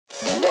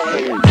So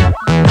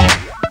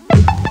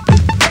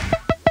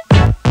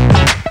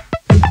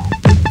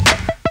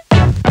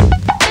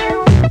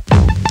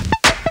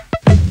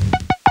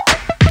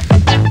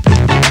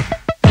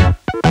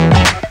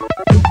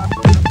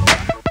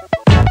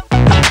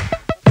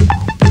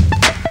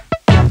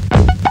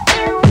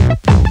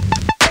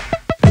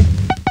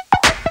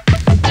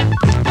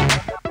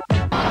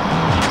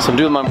I'm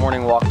doing my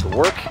morning walk to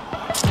work,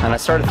 and I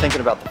started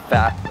thinking about the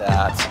fact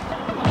that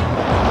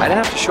I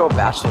didn't have to show a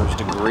bachelor's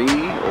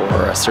degree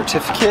or a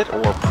certificate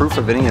or proof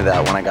of any of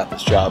that when I got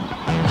this job.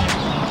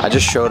 I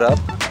just showed up,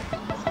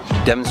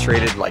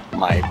 demonstrated like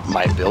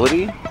my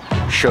ability,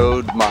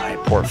 showed my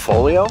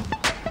portfolio,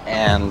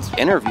 and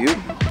interviewed,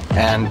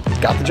 and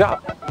got the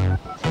job.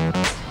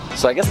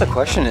 So I guess the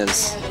question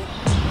is,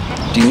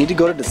 do you need to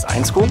go to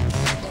design school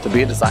to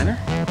be a designer?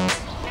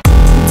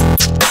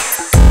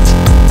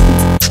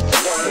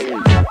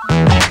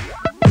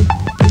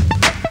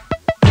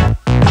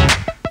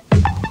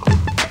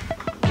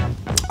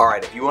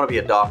 Alright, if you want to be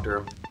a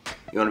doctor,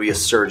 you want to be a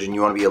surgeon,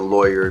 you want to be a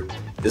lawyer,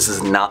 this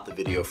is not the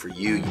video for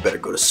you. You better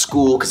go to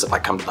school, because if I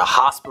come to the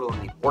hospital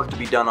and need work to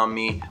be done on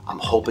me, I'm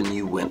hoping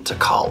you went to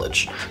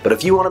college. But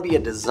if you want to be a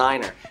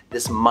designer,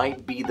 this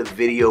might be the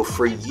video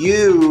for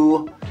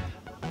you.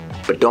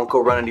 But don't go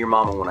run into your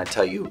mama when I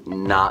tell you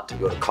not to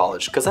go to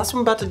college, because that's what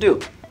I'm about to do.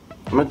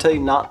 I'm going to tell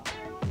you not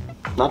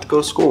to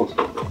go to school.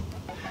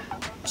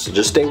 So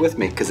just stay with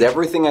me, because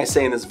everything I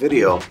say in this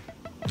video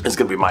is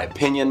going to be my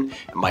opinion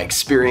and my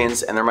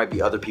experience, and there might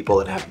be other people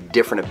that have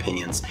different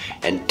opinions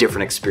and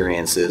different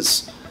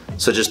experiences.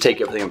 So just take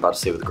everything I'm about to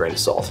say with a grain of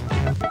salt.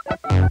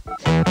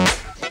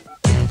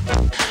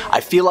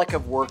 I feel like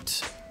I've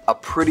worked a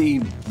pretty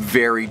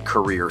varied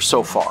career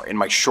so far in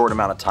my short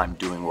amount of time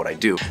doing what I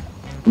do.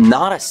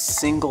 Not a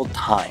single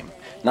time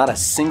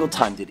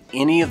did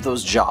any of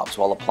those jobs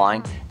while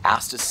applying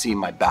ask to see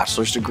my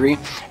bachelor's degree,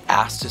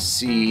 ask to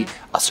see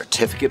a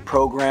certificate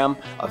program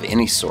of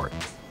any sort.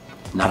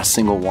 Not a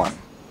single one.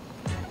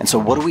 And so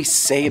what do we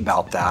say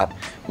about that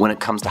when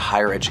it comes to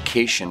higher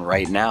education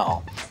right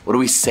now? What do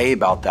we say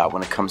about that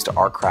when it comes to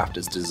our craft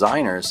as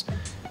designers?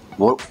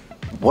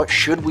 What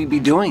should we be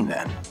doing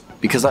then?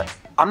 Because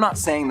I'm not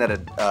saying that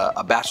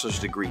a bachelor's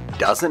degree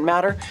doesn't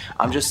matter.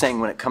 I'm just saying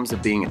when it comes to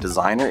being a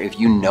designer, if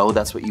you know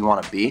that's what you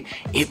want to be,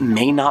 it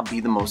may not be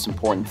the most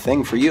important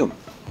thing for you.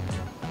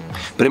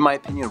 But in my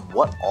opinion,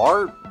 what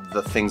are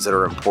the things that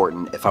are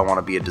important if I want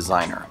to be a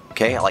designer?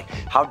 Okay, like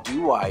how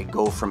do I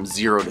go from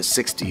 0 to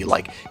 60?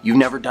 Like you've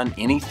never done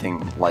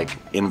anything like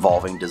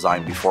involving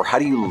design before. How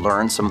do you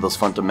learn some of those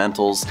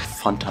fundamentals?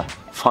 How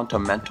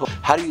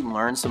do you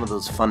learn some of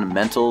those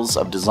fundamentals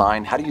of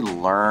design? How do you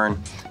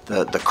learn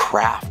the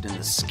craft and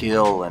the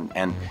skill,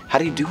 and how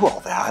do you do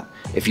all that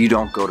if you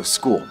don't go to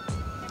school?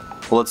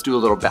 Well, let's do a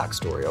little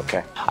backstory,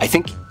 okay? I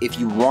think if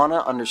you want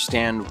to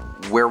understand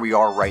where we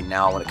are right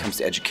now when it comes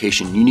to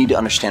education, you need to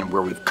understand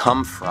where we've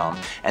come from.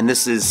 And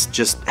this is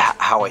just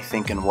how I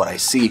think and what I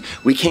see.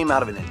 We came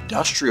out of an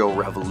industrial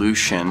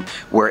revolution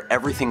where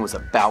everything was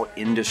about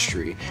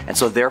industry. And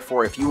so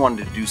therefore, if you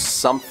wanted to do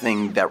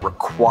something that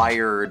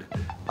required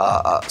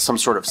some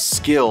sort of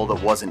skill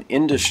that wasn't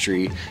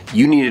industry,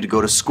 you needed to go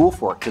to school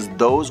for it, because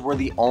those were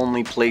the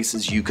only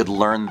places you could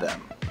learn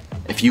them.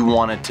 If you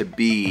wanted to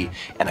be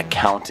an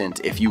accountant,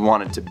 if you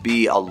wanted to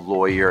be a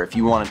lawyer, if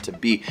you wanted to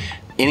be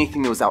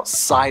anything that was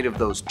outside of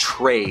those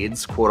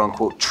trades, quote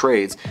unquote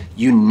trades,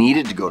 you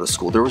needed to go to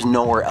school. There was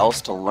nowhere else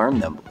to learn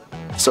them.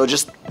 So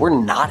we're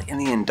not in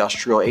the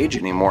industrial age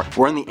anymore.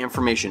 We're in the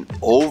information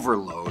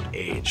overload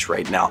age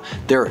right now.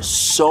 There is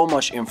so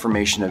much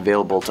information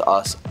available to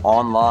us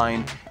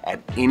online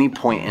at any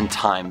point in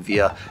time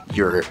via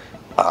your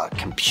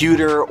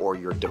computer or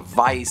your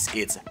device.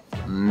 It's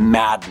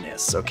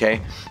madness,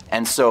 okay?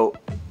 And so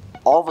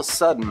all of a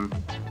sudden,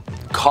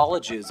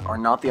 colleges are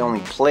not the only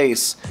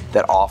place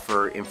that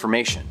offer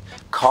information.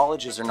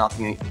 Colleges are not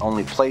the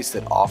only place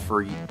that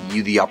offer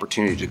you the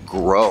opportunity to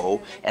grow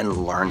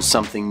and learn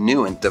something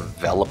new and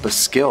develop a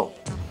skill.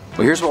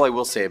 Well, here's what I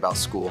will say about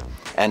school,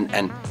 and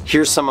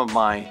here's some of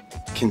my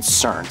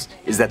concerns,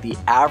 is that the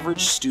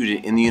average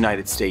student in the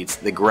United States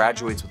that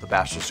graduates with a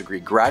bachelor's degree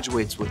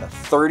graduates with a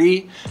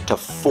 $30,000 to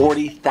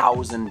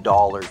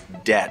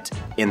 $40,000 debt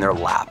in their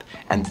lap,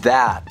 and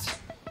that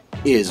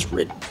is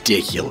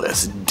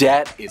ridiculous.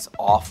 Debt is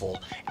awful,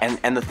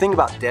 and the thing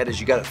about debt is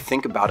you got to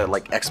think about it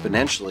like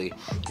exponentially.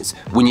 Is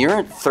when you're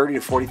at $30,000 to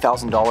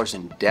 $40,000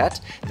 in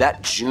debt,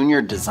 that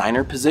junior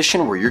designer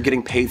position where you're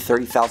getting paid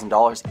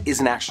 $30,000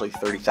 isn't actually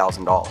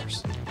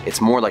 $30,000.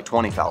 It's more like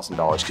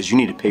 $20,000, because you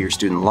need to pay your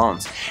student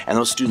loans, and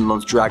those student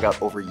loans drag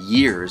out over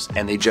years,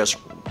 and they just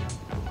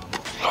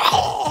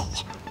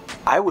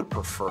I would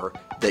prefer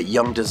that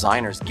young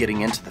designers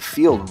getting into the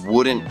field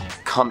wouldn't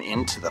come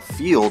into the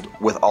field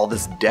with all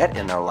this debt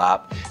in their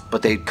lap,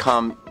 but they'd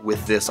come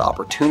with this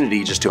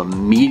opportunity just to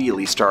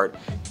immediately start,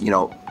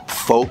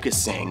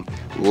 focusing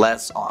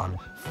less on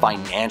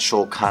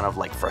financial kind of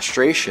like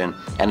frustration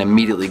and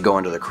immediately go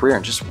into the career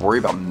and just worry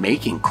about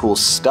making cool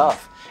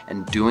stuff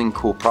and doing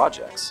cool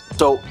projects.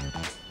 So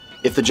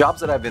if the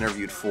jobs that I've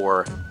interviewed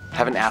for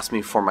haven't asked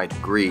me for my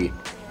degree,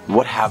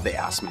 what have they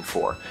asked me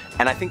for?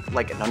 And I think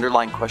like an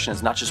underlying question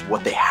is not just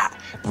what they have,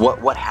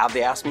 what have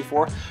they asked me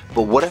for,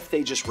 but what if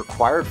they just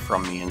required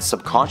from me and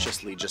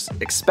subconsciously just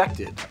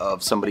expected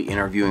of somebody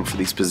interviewing for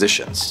these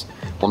positions?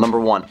 Well, number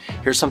one,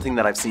 here's something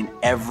that I've seen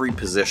every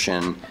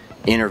position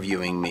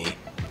interviewing me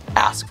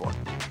ask for: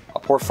 a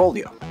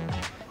portfolio.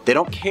 They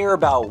don't care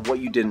about what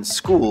you did in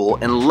school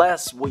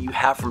unless what you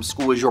have from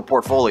school is your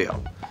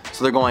portfolio.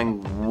 So they're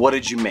going, what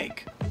did you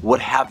make? What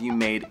have you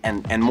made?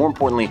 And more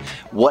importantly,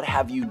 what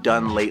have you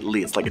done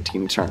lately? It's like a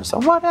Tina Turner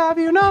song. What have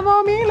you done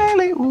for me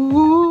lately?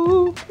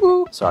 Ooh,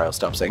 ooh. Sorry, I'll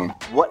stop singing.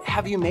 What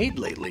have you made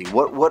lately?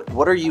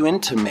 What are you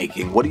into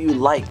making? What do you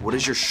like? What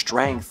is your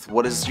strength?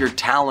 What is your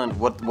talent?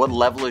 What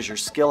level is your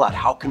skill at?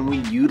 How can we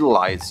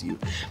utilize you?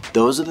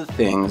 Those are the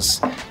things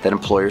that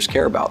employers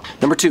care about.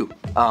 Number two,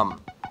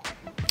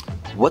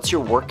 what's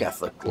your work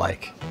ethic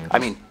like? I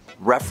mean,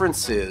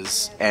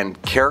 references and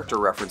character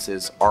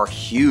references are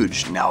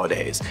huge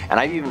nowadays. And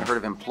I've even heard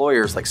of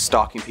employers like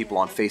stalking people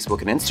on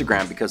Facebook and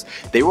Instagram because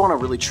they want to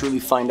really truly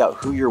find out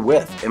who you're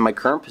with. In my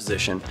current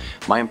position,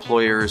 my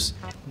employers,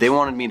 they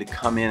wanted me to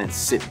come in and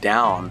sit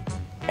down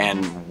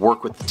and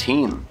work with the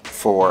team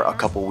for a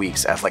couple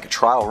weeks as like a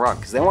trial run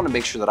because they want to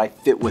make sure that I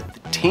fit with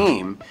the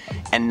team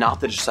and not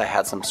that just I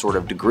had some sort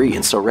of degree.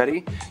 And so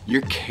ready,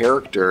 your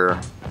character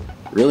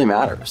really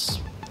matters.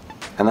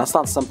 And that's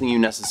not something you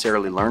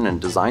necessarily learn in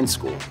design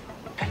school.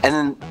 And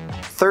then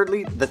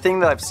thirdly, the thing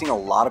that I've seen a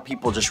lot of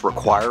people just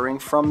requiring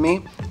from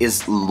me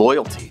is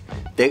loyalty.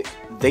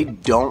 They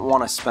don't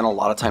want to spend a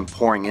lot of time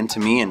pouring into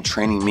me and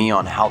training me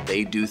on how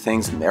they do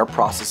things and their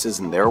processes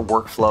and their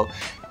workflow.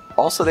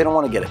 Also, they don't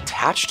want to get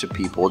attached to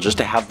people just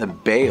to have them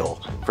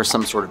bail for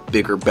some sort of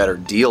bigger, better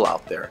deal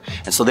out there.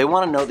 And so they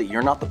want to know that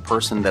you're not the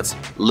person that's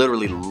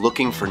literally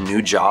looking for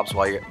new jobs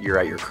while you're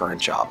at your current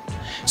job.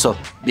 So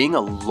being a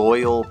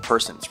loyal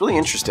person, it's really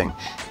interesting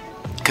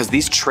because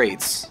these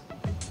traits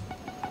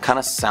kind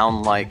of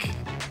sound like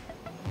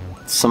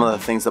some of the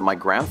things that my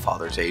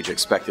grandfather's age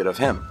expected of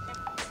him.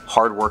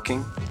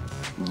 Hardworking,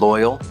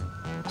 loyal,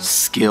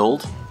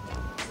 skilled,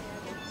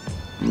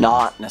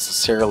 not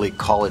necessarily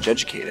college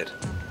educated.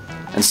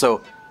 And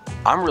so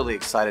I'm really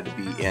excited to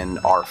be in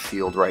our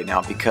field right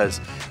now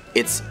because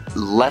it's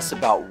less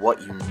about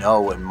what you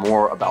know and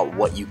more about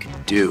what you can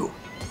do.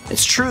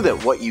 It's true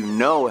that what you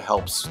know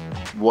helps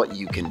what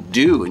you can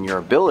do and your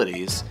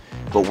abilities,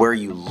 but where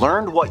you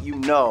learned what you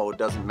know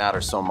doesn't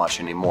matter so much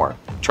anymore.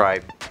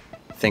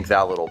 Think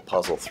that little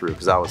puzzle through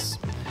because that was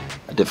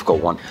a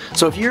difficult one.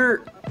 So if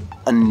you're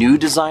a new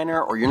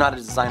designer or you're not a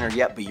designer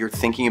yet, but you're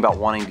thinking about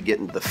wanting to get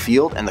into the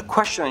field and the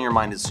question on your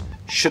mind is,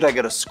 should I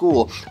go to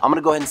school? I'm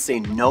gonna go ahead and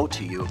say no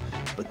to you.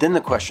 But then the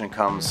question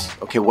comes,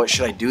 okay, what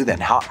should I do then?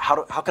 How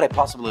could I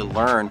possibly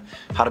learn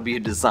how to be a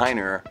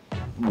designer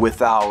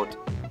without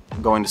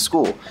going to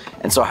school?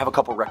 And so I have a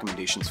couple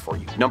recommendations for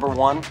you. Number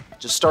one,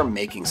 just start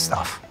making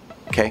stuff.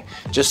 Okay,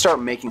 just start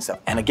making stuff.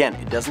 And again,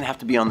 it doesn't have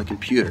to be on the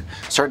computer.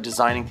 Start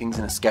designing things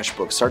in a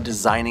sketchbook. Start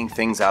designing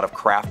things out of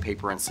craft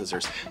paper and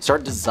scissors.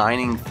 Start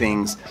designing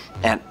things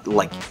and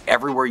like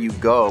everywhere you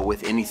go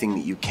with anything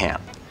that you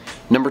can.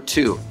 Number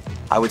two,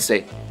 I would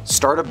say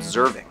start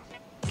observing.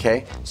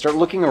 Okay, start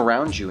looking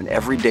around you in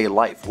everyday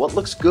life. What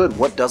looks good?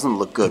 What doesn't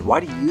look good? Why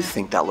do you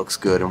think that looks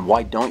good? And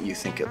why don't you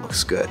think it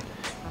looks good?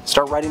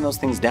 Start writing those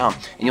things down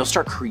and you'll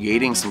start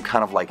creating some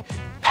kind of like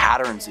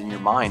patterns in your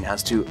mind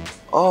as to,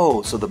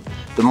 oh, so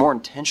the more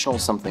intentional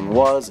something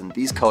was and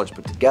these colors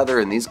put together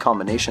and these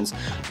combinations,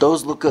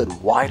 those look good.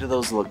 Why do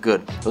those look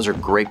good? Those are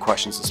great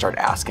questions to start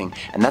asking,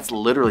 and that's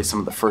literally some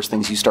of the first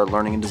things you start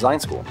learning in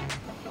design school.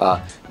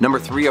 Number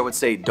three, I would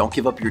say don't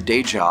give up your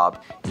day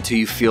job until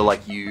you feel like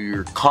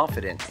you're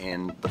confident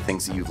in the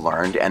things that you've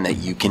learned and that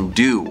you can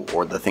do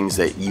or the things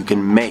that you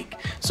can make.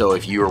 So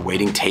if you're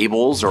waiting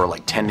tables or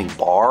like tending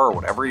bar or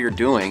whatever you're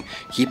doing,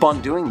 keep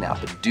on doing that,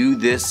 but do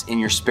this in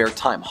your spare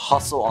time.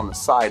 Hustle on the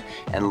side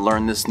and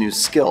learn this new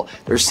skill.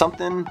 There's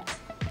something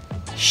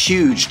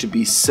huge to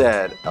be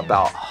said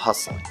about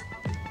hustling.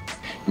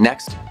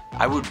 Next,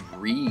 I would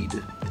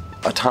read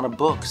a ton of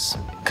books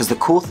because the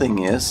cool thing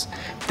is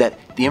that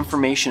the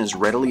information is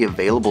readily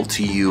available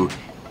to you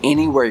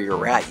anywhere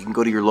you're at. You can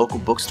go to your local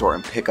bookstore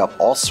and pick up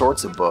all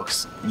sorts of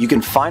books. You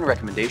can find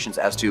recommendations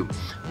as to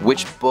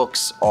which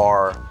books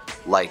are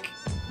like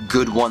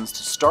good ones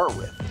to start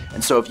with.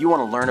 And so if you want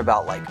to learn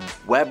about like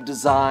web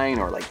design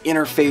or like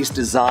interface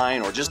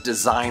design or just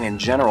design in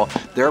general,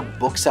 there are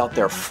books out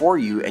there for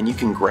you and you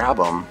can grab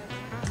them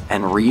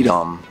and read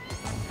them.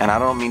 And I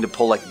don't mean to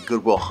pull like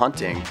Goodwill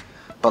Hunting,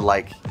 but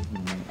like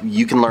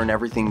you can learn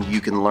everything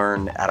you can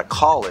learn at a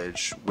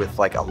college with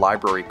like a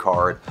library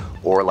card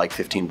or like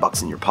 15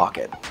 bucks in your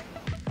pocket.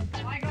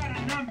 I got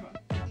a number.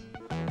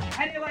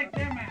 How do you like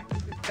them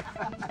apples?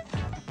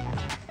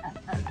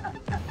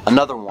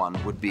 Another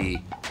one would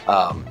be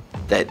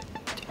that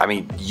I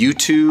mean,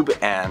 YouTube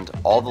and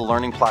all the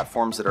learning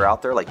platforms that are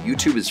out there, like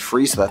YouTube is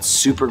free, so that's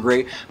super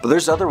great. But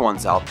there's other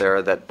ones out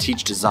there that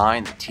teach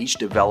design, that teach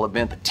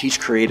development, that teach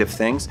creative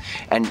things.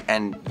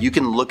 And you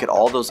can look at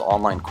all those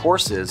online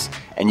courses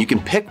and you can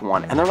pick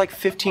one, and they're like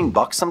 15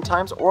 bucks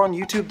sometimes. Or on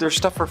YouTube, there's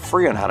stuff for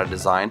free on how to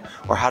design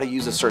or how to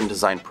use a certain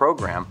design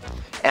program.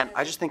 And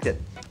I just think that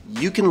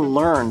you can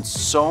learn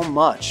so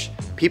much.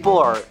 People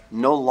are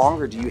no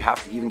longer do you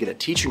have to even get a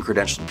teaching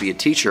credential to be a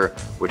teacher,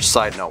 which,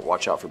 side note,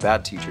 watch out for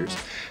bad teachers.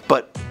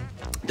 But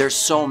there's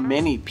so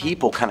many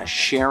people kind of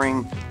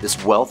sharing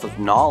this wealth of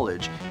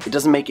knowledge. It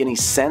doesn't make any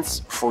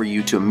sense for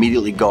you to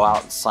immediately go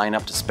out and sign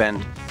up to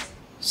spend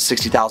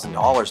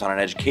 $60,000 on an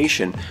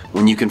education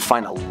when you can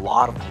find a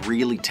lot of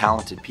really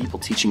talented people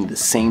teaching the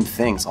same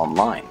things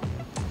online.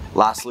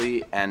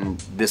 Lastly,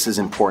 and this is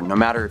important, no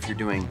matter if you're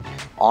doing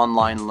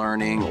online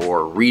learning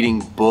or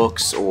reading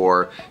books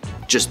or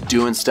just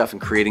doing stuff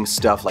and creating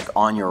stuff like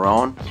on your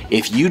own,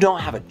 if you don't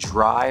have a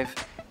drive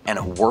and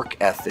a work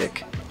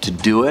ethic to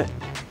do it,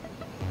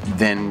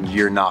 then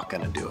you're not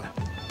gonna do it.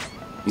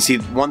 You see,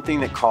 one thing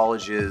that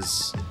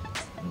colleges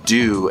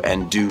do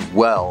and do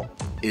well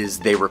is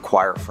they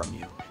require from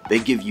you. They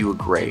give you a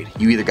grade.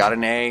 You either got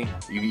an A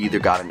or you either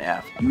got an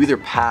F. You either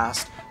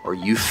passed or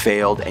you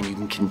failed, and you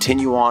can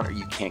continue on or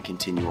you can't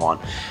continue on.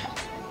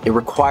 It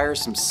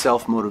requires some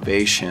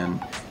self-motivation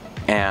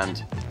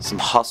and some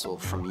hustle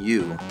from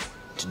you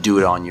to do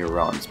it on your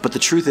own. But the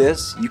truth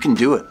is, you can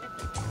do it.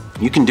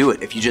 You can do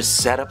it if you just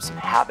set up some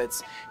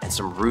habits and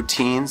some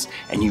routines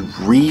and you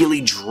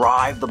really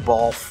drive the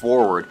ball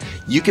forward.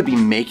 You could be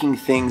making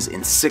things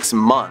in 6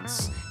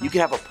 months. You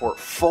could have a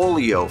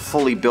portfolio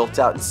fully built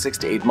out in 6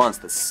 to 8 months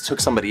that took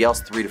somebody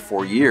else 3 to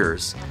 4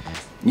 years.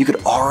 You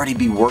could already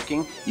be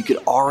working, you could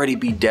already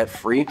be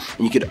debt-free, and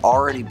you could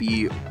already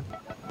be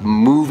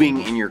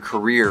moving in your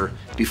career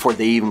before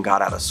they even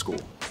got out of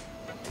school.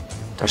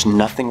 There's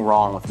nothing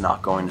wrong with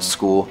not going to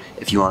school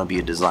if you want to be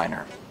a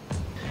designer.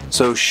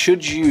 So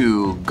should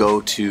you go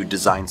to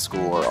design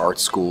school or art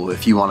school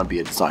if you want to be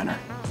a designer?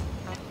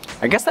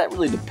 I guess that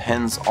really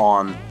depends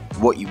on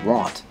what you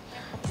want.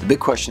 The big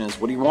question is,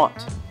 what do you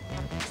want?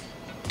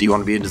 Do you want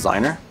to be a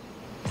designer?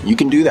 You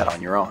can do that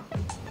on your own.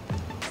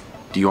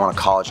 Do you want a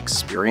college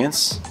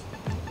experience?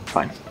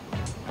 Fine,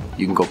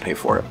 you can go pay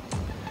for it.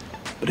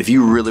 But if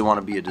you really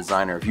want to be a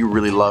designer, if you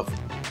really love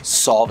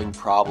solving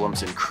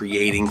problems and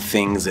creating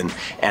things and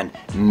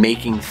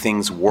making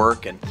things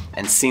work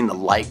and seeing the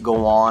light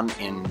go on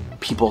in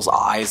people's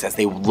eyes as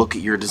they look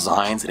at your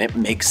designs and it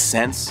makes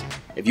sense,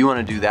 if you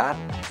want to do that,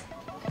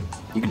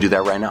 you can do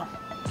that right now.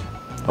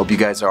 I hope you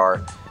guys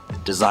are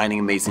designing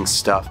amazing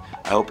stuff.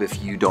 I hope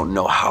if you don't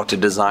know how to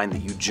design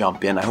that you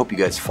jump in. I hope you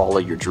guys follow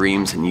your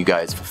dreams and you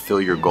guys fulfill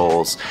your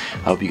goals.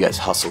 I hope you guys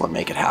hustle and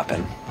make it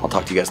happen. I'll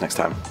talk to you guys next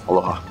time.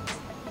 Aloha.